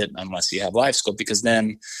can't beat it unless you have live scope, because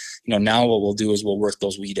then, now what we'll do is we'll work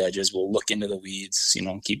those weed edges. We'll look into the weeds,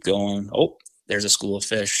 keep going. Oh, there's a school of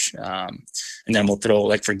fish. And then we'll throw,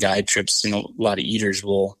 like for guide trips, a lot of eaters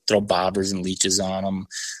will throw bobbers and leeches on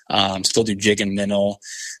them. Still do jig and minnow.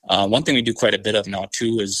 One thing we do quite a bit of now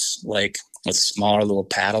too is like with smaller little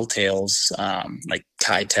paddle tails, like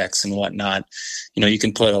Kytex and whatnot. You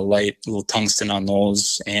can put a light little tungsten on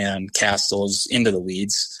those and cast those into the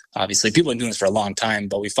weeds. Obviously, people have been doing this for a long time,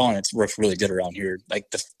 but we found it's worked really good around here.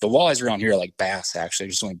 Like the walleyes around here are like bass, actually.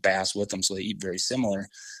 There's only bass with them, so they eat very similar.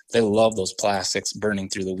 They love those plastics burning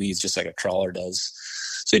through the weeds just like a trawler does.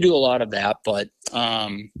 So we do a lot of that, but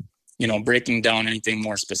breaking down anything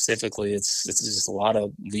more specifically, it's just a lot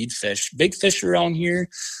of lead fish. Big fish around here.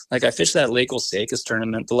 Like I fished that Lake Osakis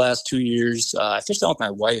tournament the last 2 years. I fished out with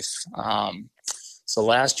my wife. So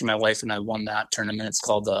last year, my wife and I won that tournament. It's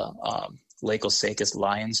called the Lake Osakis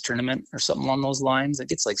Lions Tournament or something along those lines. It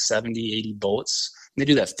gets like 70, 80 boats. And they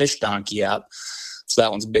do that Fish Donkey app. So that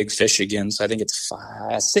one's big fish again. So I think it's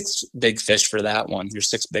 6 big fish for that one. Your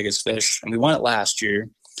 6 biggest fish. And we won it last year.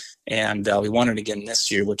 And we won it again this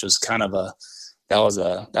year, which was kind of that was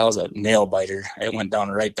a nail biter. It went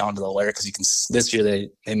right down to the wire, because this year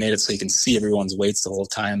they made it so you can see everyone's weights the whole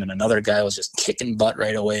time. And another guy was just kicking butt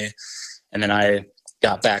right away. And then I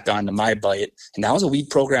got back onto my bite, and that was a weed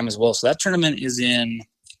program as well. So that tournament is in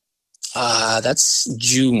That's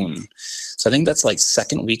June. So I think that's like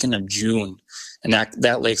second weekend of June. And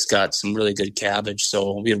that lake's got some really good cabbage.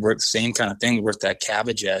 So we had worked the same kind of thing. We worked that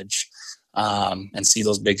cabbage edge and see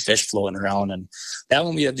those big fish floating around. And that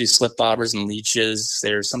one we have these slip bobbers and leeches.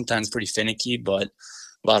 They're sometimes pretty finicky, but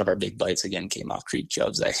a lot of our big bites, again, came off creek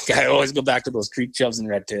chubs. I always go back to those creek chubs and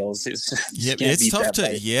red tails. It's tough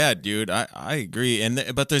to, yeah, dude, I agree.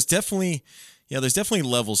 But there's definitely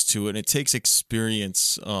levels to it, and it takes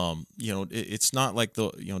experience. It's not like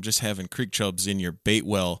just having creek chubs in your bait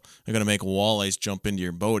well are going to make walleyes jump into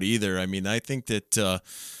your boat either. I mean, I think that,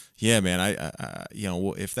 yeah, man,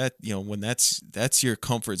 if that, when that's your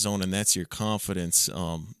comfort zone and that's your confidence,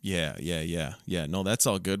 yeah. No, that's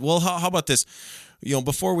all good. Well, how about this?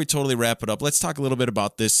 Before we totally wrap it up, let's talk a little bit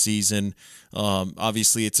about this season.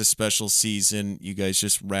 Obviously, it's a special season. You guys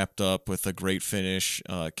just wrapped up with a great finish,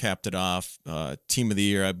 capped it off, team of the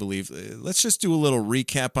year, I believe. Let's just do a little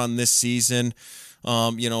recap on this season,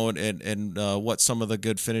 and what some of the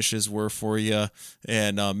good finishes were for you,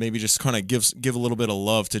 and maybe just kind of give a little bit of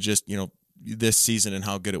love to just, this season and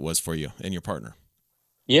how good it was for you and your partner.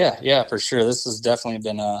 Yeah, for sure. This has definitely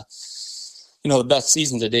been the best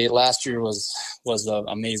season to date. Last year was an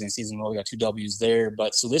amazing season. We got 2 W's there.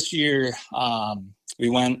 But so this year, we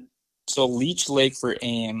went Leech Lake for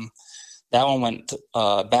AIM. That one went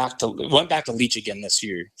back to Leech again this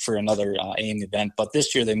year for another AIM event. But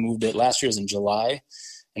this year they moved it. Last year was in July,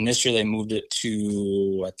 and this year they moved it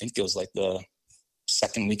to, I think it was like the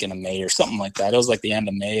second weekend of May or something like that. It was like the end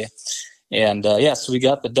of May. And so we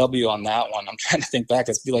got the W on that one. I'm trying to think back.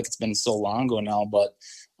 I feel like it's been so long ago now, but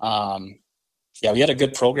we had a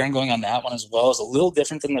good program going on that one as well. It's a little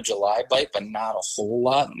different than the July bite, but not a whole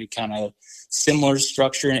lot. We kind of similar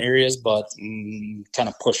structure in areas, but kind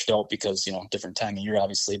of pushed out because, different time of year,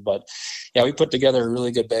 obviously. But yeah, we put together a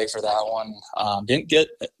really good bag for that one. Didn't get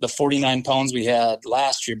the 49 pounds we had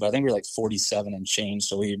last year, but I think we were like 47 and change.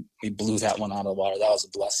 So we blew that one out of the water. That was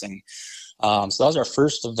a blessing. So that was our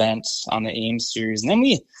first event on the AIM series. And then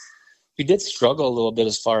we did struggle a little bit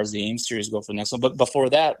as far as the AIM series go for the next one. But before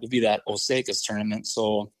that would be that Osakas tournament.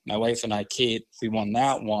 So my wife and I, Kate, we won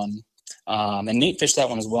that one. And Nate fished that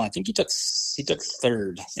one as well. I think he took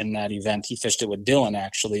third in that event. He fished it with Dylan,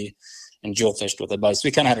 actually, and Joe fished with it. But so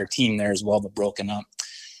we kind of had our team there as well, but broken up.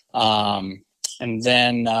 And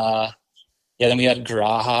then, then we had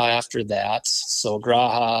Graha after that. So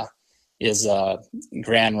Graha is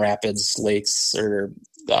Grand Rapids Lakes or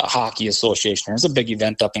Hockey Association. There's a big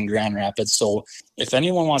event up in Grand Rapids. So if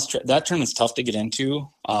anyone wants to, that tournament's tough to get into,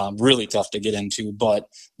 really tough to get into, but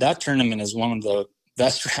that tournament is one of the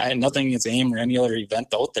best. Nothing against AIM or any other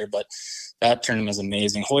event out there, but that tournament is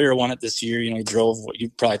amazing. Hoyer won it this year. He drove, you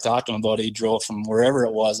probably talked to him about it. He drove from wherever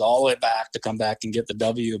it was all the way back to come back and get the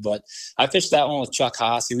W. But I fished that one with Chuck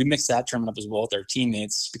Haase. We mixed that tournament up as well with our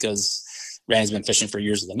teammates because Randy's been fishing for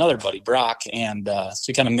years with another buddy, Brock. And so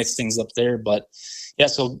we kind of mixed things up there. But yeah,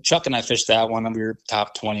 so Chuck and I fished that one, and we were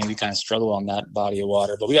top 20. We kind of struggled on that body of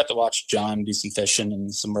water, but we got to watch John do some fishing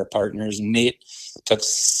and some of our partners. And Nate took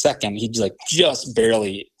second. He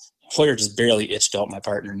Hoyer just barely itched out my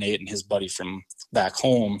partner, Nate, and his buddy from back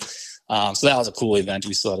home. So that was a cool event.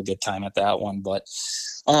 We still had a good time at that one. But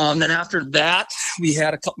then after that, we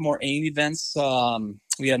had a couple more AIM events.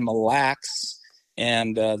 We had Mille Lacs.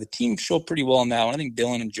 And the team showed pretty well in that one. I think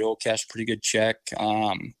Dylan and Joe cashed a pretty good check.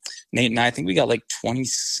 Nate and I think we got like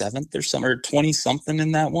 27th or something, or 20-something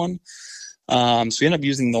in that one. So we ended up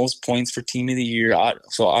using those points for Team of the Year.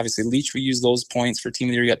 So obviously, Leech, we used those points for Team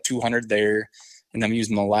of the Year. We got 200 there. And then we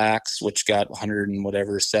used Mille Lacs, which got 100 and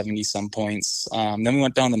whatever, 70-some points. Then we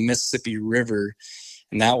went down the Mississippi River,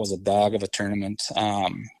 and that was a dog of a tournament.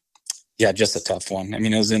 Just a tough one. I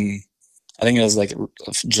mean, I think it was like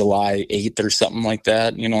July 8th or something like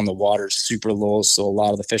that, and the water's super low. So a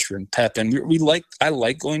lot of the fish were in pep. And I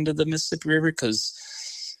like going to the Mississippi River because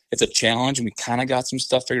it's a challenge, and we kind of got some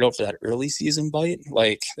stuff figured out for that early season bite.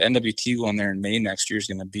 Like the NWT going there in May next year is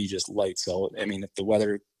going to be just lights out. I mean, if the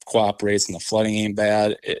weather cooperates and the flooding ain't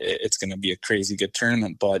bad, it's going to be a crazy good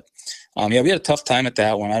tournament. But we had a tough time at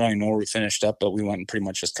that one. I don't even know where we finished up, but we went and pretty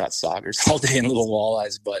much just caught sockers all day and little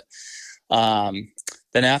walleyes. But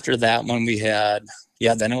then after that one, we had,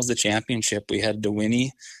 then it was the championship. We had DeWinnie.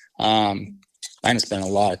 I spent a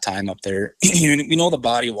lot of time up there. We know the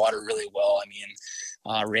body of water really well. I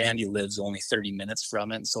mean, Randy lives only 30 minutes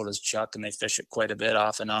from it, and so does Chuck, and they fish it quite a bit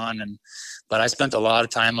off and on. But I spent a lot of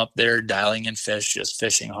time up there dialing in fish, just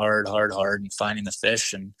fishing hard, and finding the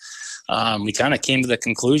fish. And we kind of came to the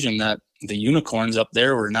conclusion that the unicorns up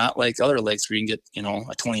there were not like other lakes where you can get,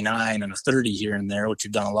 a 29 and a 30 here and there, which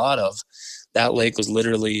you've done a lot of. That lake was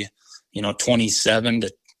literally, 27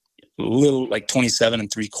 to little like 27 and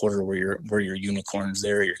 3/4 where your unicorns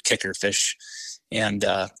there, your kicker fish. And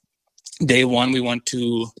day one, we went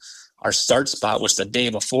to our start spot, which the day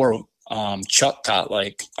before, Chuck caught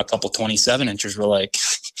like a couple 27 inches. We're like,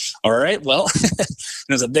 all right, well, it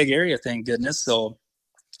was a big area, thank goodness. So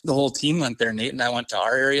the whole team went there. Nate and I went to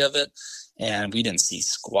our area of it, and we didn't see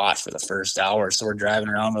squat for the first hour. So we're driving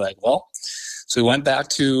around. We're like, well, so we went back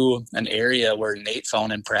to an area where Nate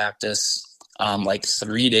found in practice, like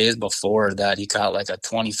 3 days before that, he caught like a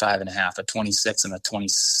 25 and a half, a 26 and a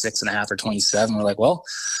 26 and a half or 27. We're like, well,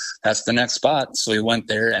 that's the next spot. So we went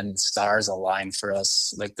there, and stars aligned for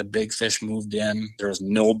us. Like the big fish moved in. There was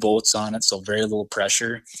no boats on it, so very little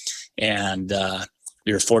pressure. And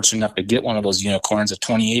we were fortunate enough to get one of those unicorns, a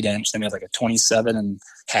 28 inch. Then we had like a 27 and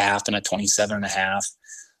a half and a 27 and a half,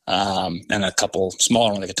 and a couple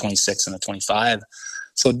smaller ones, like a 26 and a 25.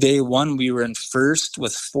 So day one, we were in first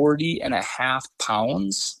with 40 and a half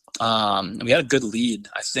pounds. We had a good lead.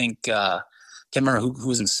 I think, can't remember who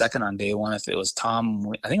was in second on day one. If it was Tom,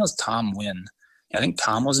 I think it was Tom Wynn. I think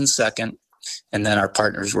Tom was in second. And then our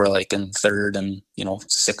partners were like in third and,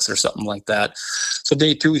 sixth or something like that. So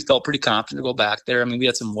day two, we felt pretty confident to go back there. I mean, we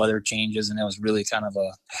had some weather changes, and it was really kind of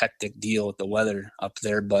a hectic deal with the weather up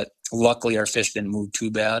there. But luckily, our fish didn't move too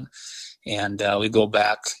bad. And we go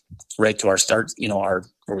back right to our start,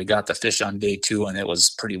 where we got the fish on day two, and it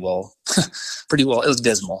was pretty well, it was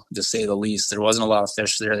dismal, to say the least. There wasn't a lot of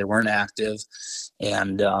fish there. They weren't active.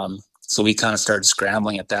 And so we kind of started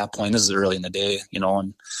scrambling at that point. This is early in the day,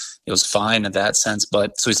 and it was fine in that sense.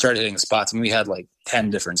 But so we started hitting spots. I mean, we had like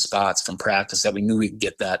 10 different spots from practice that we knew we could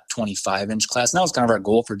get that 25-inch class. And that was kind of our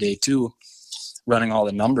goal for day two, running all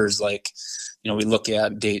the numbers. Like, we look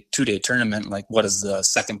at two-day tournament, like what does the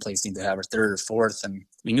second place need to have, or third or fourth? And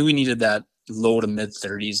we knew we needed that low to mid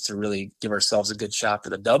 30s to really give ourselves a good shot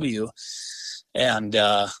for the W. And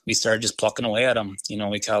we started just plucking away at them.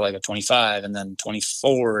 We caught like a 25 and then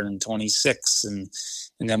 24 and 26. And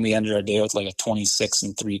then we ended our day with like a 26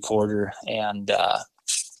 and 3/4. And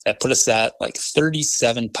that put us at like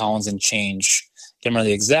 37 pounds and change. Can't remember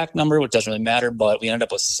the exact number, which doesn't really matter, but we ended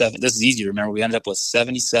up with this is easy to remember. We ended up with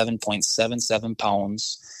 77.77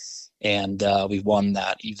 pounds, and we won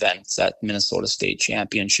that event, that Minnesota State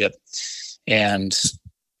Championship. And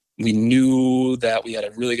we knew that we had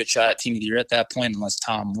a really good shot at Team of the Year at that point, unless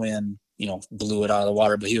Tom Wynn, blew it out of the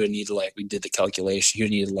water. But he would need we did the calculation, he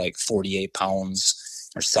would need like 48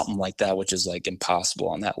 pounds or something like that, which is like impossible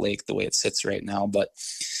on that lake the way it sits right now. But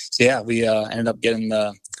so yeah, we ended up getting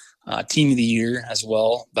the Team of the Year as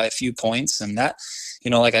well by a few points. And that,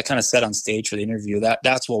 like I kind of said on stage for the interview,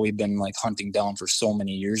 that's what we've been like hunting down for so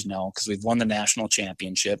many years now, because we've won the national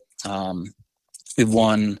championship. We've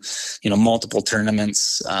won, multiple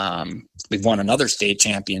tournaments. We've won another state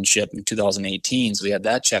championship in 2018. So we had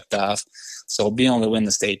that checked off. So being able to win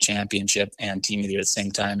the state championship and Team of the Year at the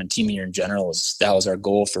same time, and Team of the Year in general, that was our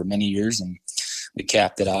goal for many years. And we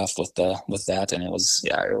capped it off with that. And it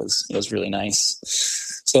was really nice.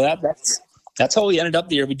 So that's how we ended up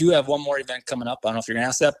the year. We do have one more event coming up. I don't know if you're going to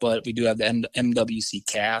ask that, but we do have the MWC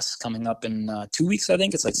Cast coming up in 2 weeks. I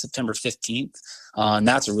think it's like September 15th. And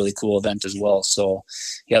that's a really cool event as well. So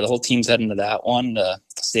yeah, the whole team's heading to that one to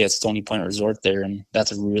stay at Stony Point Resort there. And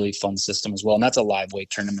that's a really fun system as well. And that's a live weight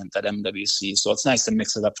tournament, that MWC. So it's nice to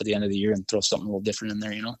mix it up for the end of the year and throw something a little different in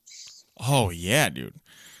there, Oh yeah, dude.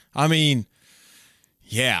 I mean,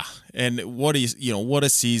 yeah, and what a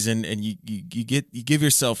season, and you give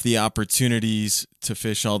yourself the opportunities to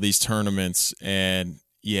fish all these tournaments, and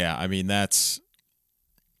yeah, I mean that's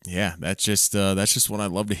just what I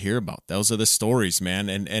love to hear about. Those are the stories, man,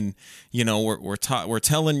 and we're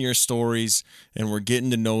telling your stories, and we're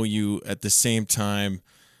getting to know you at the same time.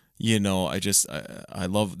 I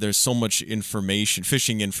love. There's so much information,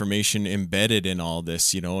 fishing information embedded in all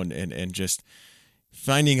this, and just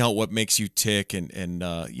finding out what makes you tick and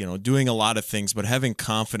doing a lot of things, but having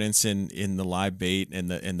confidence in the live bait and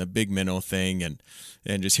the big minnow thing and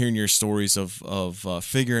just hearing your stories of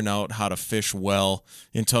figuring out how to fish well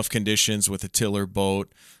in tough conditions with a tiller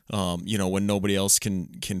boat, when nobody else can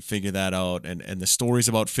figure that out, and the stories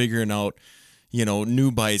about figuring out, new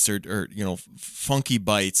bites or funky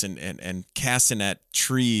bites and casting at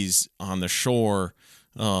trees on the shore.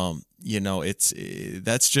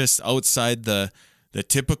 That's just outside the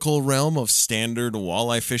typical realm of standard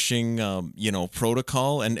walleye fishing,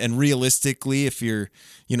 protocol. And realistically, if you're,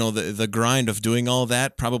 the grind of doing all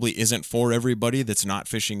that probably isn't for everybody that's not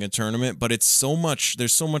fishing a tournament, but there's so much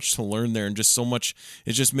to learn there, and just so much,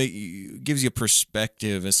 it just gives you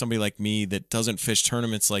perspective as somebody like me that doesn't fish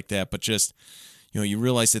tournaments like that, but just, you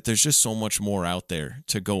realize that there's just so much more out there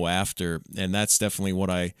to go after. And that's definitely what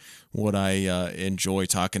I enjoy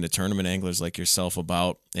talking to tournament anglers like yourself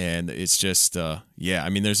about. And it's just, I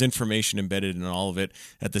mean, there's information embedded in all of it.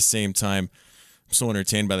 At the same time, I'm so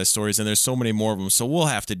entertained by the stories, and there's so many more of them. So we'll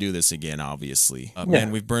have to do this again, obviously.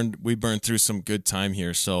 Man, we burned through some good time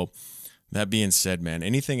here. So that being said, man,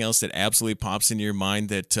 anything else that absolutely pops into your mind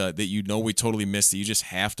that that we totally missed that you just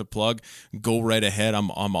have to plug? Go right ahead. I'm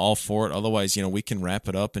all for it. Otherwise, we can wrap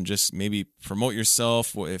it up and just maybe promote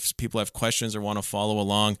yourself if people have questions or want to follow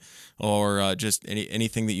along, or just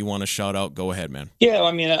anything that you want to shout out. Go ahead, man. Yeah,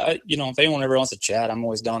 I mean, if anyone ever wants to chat, I'm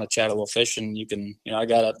always down to chat a little fishing. You can, I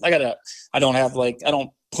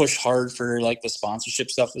don't push hard for like the sponsorship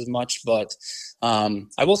stuff as much, but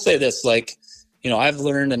I will say this, like, I've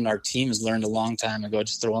learned, and our team has learned a long time ago,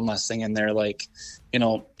 just throw one last thing in there. Like,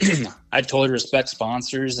 I totally respect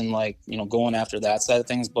sponsors and like, going after that side of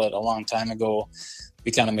things. But a long time ago,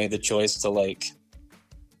 we kind of made the choice to like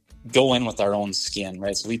go in with our own skin,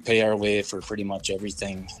 right? So we pay our way for pretty much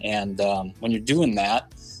everything. And when you're doing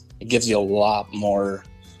that, it gives you a lot more,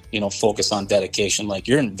 focus on dedication. Like,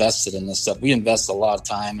 you're invested in this stuff. We invest a lot of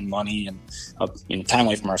time and money and time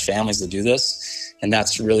away from our families to do this. And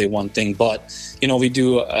that's really one thing. But, we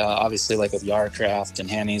do, obviously, like with Yarcraft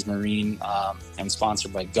and Hanny's Marine, I'm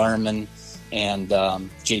sponsored by Garmin and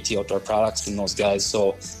JT Outdoor Products and those guys. So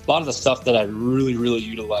a lot of the stuff that I really, really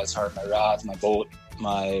utilize hard, my rods, my boat,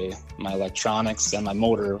 my electronics, and my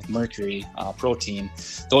motor, Mercury Pro Team,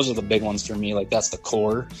 those are the big ones for me. Like, that's the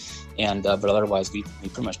core. And but otherwise, we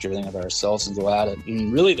pretty much do everything by ourselves and go at it.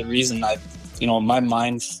 And really, the reason my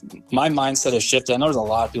mindset has shifted. I know there's a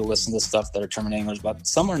lot of people listening to this stuff that are tournament anglers, but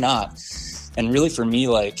some are not. And really, for me,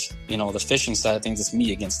 like, the fishing side of things, it's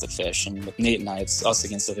me against the fish. And with Nate and I, it's us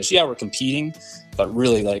against the fish. Yeah, we're competing, but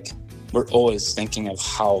really, like, we're always thinking of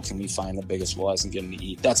how can we find the biggest walleyes and get them to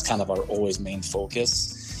eat. That's kind of our always main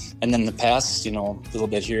focus. And then the past, little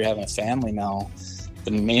bit here, having a family now, the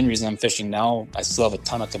main reason I'm fishing now, I still have a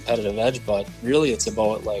ton of competitive edge, but really it's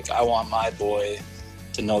about, like, I want my boy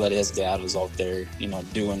to know that his dad was out there,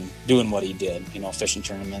 doing what he did, fishing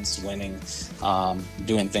tournaments, winning,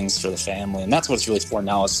 doing things for the family. And that's what it's really for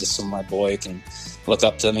now. It's just so my boy can look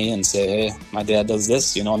up to me and say, hey, my dad does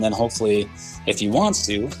this, and then hopefully if he wants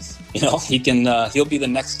to, he can, he'll be the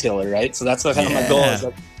next Tiller, right? So that's what kind of my goal is.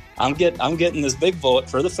 Like, I'm getting this big boat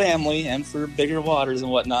for the family and for bigger waters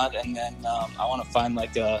and whatnot. And then I want to find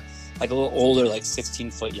like a little older, like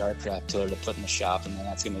 16-foot Yarcraft Tiller to put in the shop, and then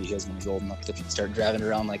that's going to be his when he's old enough to start driving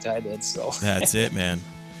around like I did. So that's it, man.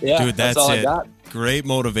 Yeah, dude, that's all it. I got. Great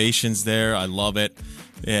motivations there. I love it.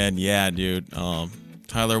 And yeah, dude,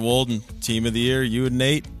 Tyler Wolden, Team of the Year, you and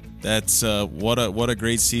Nate. That's what a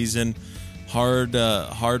great season.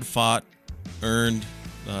 Hard fought, earned,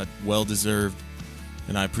 well deserved.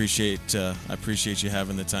 And I appreciate you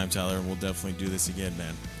having the time, Tyler. And we'll definitely do this again,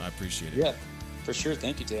 man. I appreciate it. Yeah, for sure.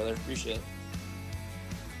 Thank you, Taylor. Appreciate it.